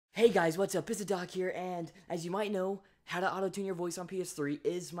Hey guys, what's up? It's the Doc here, and as you might know, how to auto-tune your voice on PS3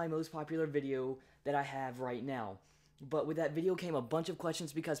 is my most popular video that I have right now. But with that video came a bunch of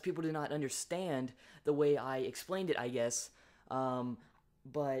questions because people did not understand the way I explained it, I guess.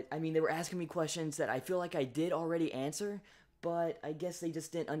 But, I mean, they were asking me questions that I feel like I did already answer, but I guess they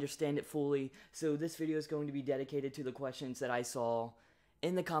just didn't understand it fully. So this video is going to be dedicated to the questions that I saw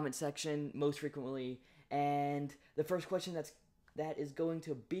in the comment section most frequently. And the first question that is going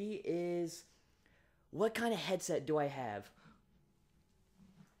to be is, what kind of headset do I have?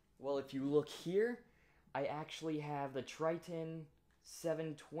 Well, if you look here, I actually have the Triton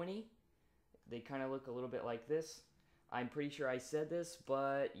 720. They kind of look a little bit like this. I'm pretty sure I said this,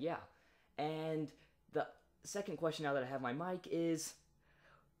 but yeah. And the second question now that I have my mic is,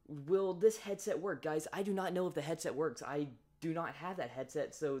 will this headset work? Guys, I do not know if the headset works. I do not have that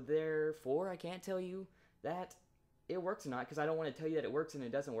headset, so therefore I can't tell you that it works or not, because I don't want to tell you that it works and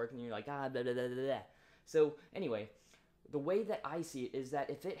it doesn't work and you're like, blah, blah, blah, blah, blah. So anyway, the way that I see it is that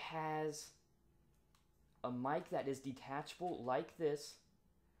if it has a mic that is detachable like this,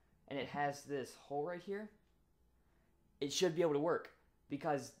 and it has this hole right here, it should be able to work,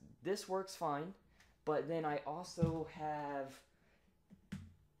 because this works fine. But then I also have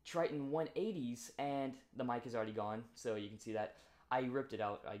Triton 180s, and the mic is already gone, so you can see that. I ripped it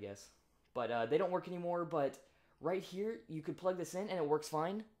out, I guess. But they don't work anymore, but right here, you could plug this in and it works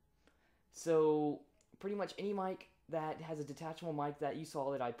fine. So pretty much any mic that has a detachable mic that you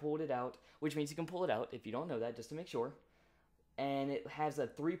saw that I pulled it out, which means you can pull it out if you don't know that, just to make sure. And it has a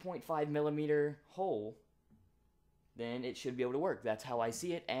 3.5 millimeter hole, then it should be able to work. That's how I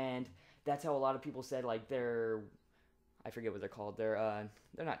see it, and that's how a lot of people said, like, I forget what they're called. They're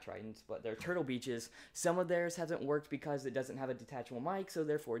not Tritons, but they're Turtle Beaches. Some of theirs hasn't worked because it doesn't have a detachable mic, so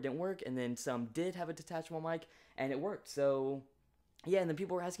therefore it didn't work. And then some did have a detachable mic, and it worked. So yeah, and then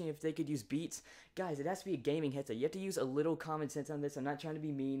people were asking if they could use Beats. Guys, it has to be a gaming headset. You have to use a little common sense on this. I'm not trying to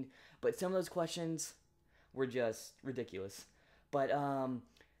be mean, but some of those questions were just ridiculous. But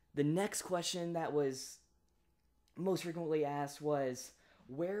the next question that was most frequently asked was,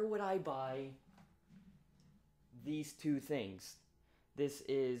 where would I buy these two things? This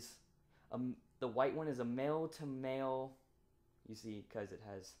is the white one is a male to male, you see, because it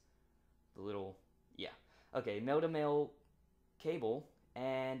has the little, yeah, okay, male to male cable,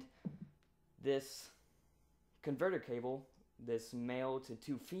 and this converter cable, this male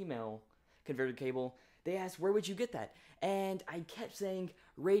to female converter cable. They asked, where would you get that? And I kept saying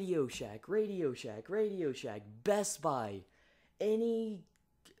Radio Shack, Radio Shack, Radio Shack, Best Buy, any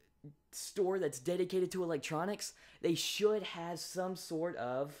store that's dedicated to electronics. They should have some sort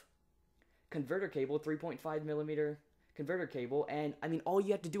of converter cable, 3.5 millimeter converter cable. And I mean, all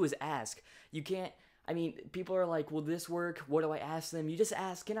you have to do is ask. You can't, I mean, people are like, will this work? What do I ask them? You just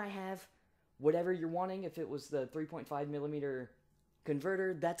ask, can I have whatever you're wanting? If it was the 3.5 millimeter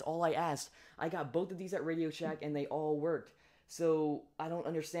converter, that's all I asked. I got both of these at Radio Shack and they all worked. So I don't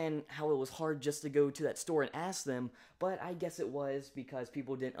understand how it was hard just to go to that store and ask them, but I guess it was because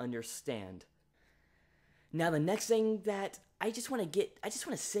people didn't understand. Now the next thing that I just want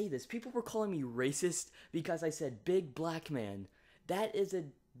to say this. People were calling me racist because I said big black man. That is a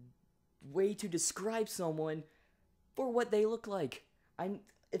way to describe someone for what they look like.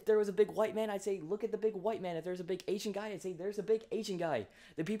 If there was a big white man, I'd say, look at the big white man. If there's a big Asian guy, I'd say, there's a big Asian guy.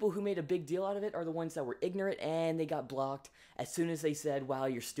 The people who made a big deal out of it are the ones that were ignorant, and they got blocked. As soon as they said, wow,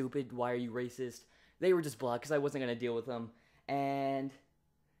 you're stupid, why are you racist? They were just blocked because I wasn't going to deal with them. And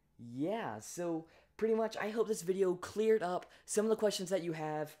yeah, so pretty much I hope this video cleared up some of the questions that you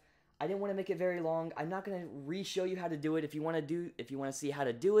have. I didn't want to make it very long. I'm not going to re-show you how to do it. If you want to see how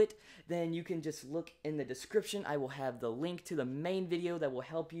to do it, then you can just look in the description. I will have the link to the main video that will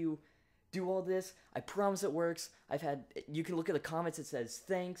help you do all this. I promise it works. You can look at the comments. It says,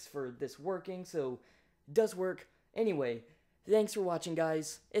 thanks for this working. So it does work. Anyway, thanks for watching,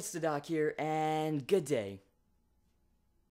 guys. It's the Doc here, and good day.